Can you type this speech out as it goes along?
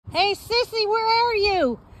Hey, Sissy, where are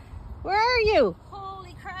you? Where are you?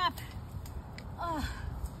 Holy crap. Oh,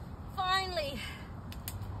 finally.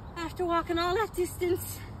 After walking all that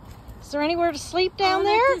distance. Is there anywhere to sleep down all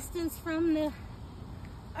there? That distance from the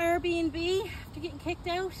Airbnb after getting kicked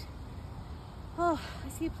out. Oh, I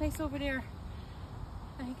see a place over there.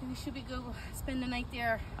 I think we should be go spend the night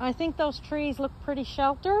there. I think those trees look pretty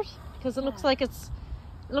sheltered because it looks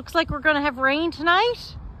like we're gonna have rain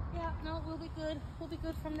tonight. Yeah, no, we'll be good. We'll be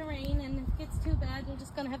good from the rain, and if it gets too bad, we're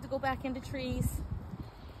just gonna have to go back into trees.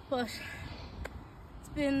 But it's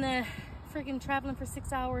been friggin' traveling for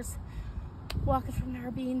 6 hours, walking from the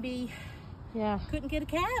Airbnb. Yeah. Couldn't get a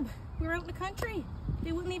cab. We were out in the country.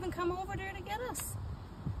 They wouldn't even come over there to get us.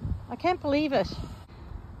 I can't believe it.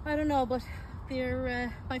 I don't know, but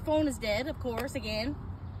they're my phone is dead, of course, again.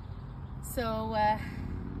 So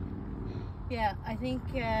yeah, I think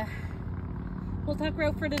we'll tuck her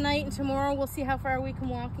out for tonight, and tomorrow we'll see how far we can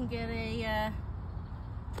walk and get a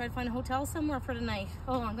try to find a hotel somewhere for the night.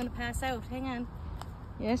 Oh, I'm gonna pass out. Hang on.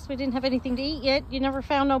 Yes, we didn't have anything to eat yet. You never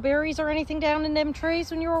found no berries or anything down in them trees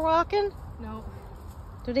when you were walking? No.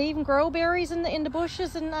 Do they even grow berries in the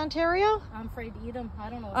bushes in Ontario? I'm afraid to eat them.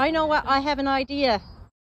 I don't know. I know what. I have an idea.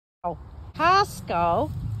 Oh,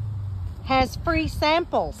 Costco has free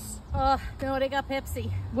samples. Oh no, they got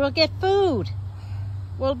Pepsi. We'll get food.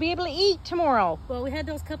 We'll be able to eat tomorrow. Well, we had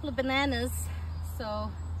those couple of bananas,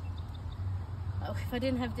 so if I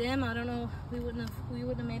didn't have them, I don't know. We wouldn't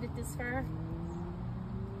have made it this far.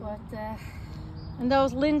 But and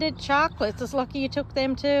those Linded chocolates. It's lucky you took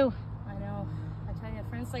them too. I know. I tell you,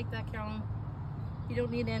 friends like that, Carolyn, you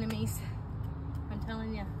don't need enemies. I'm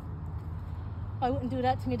telling you. I wouldn't do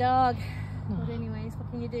that to my dog. But anyways, what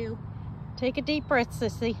can you do? Take a deep breath,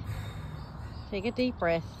 Sissy. Take a deep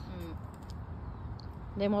breath.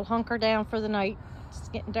 Then we'll hunker down for the night. It's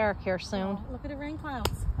getting dark here soon. Oh, look at the rain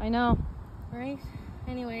clouds. I know. Right?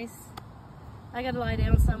 Anyways, I gotta lie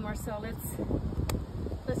down somewhere, so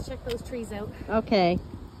let's check those trees out. Okay.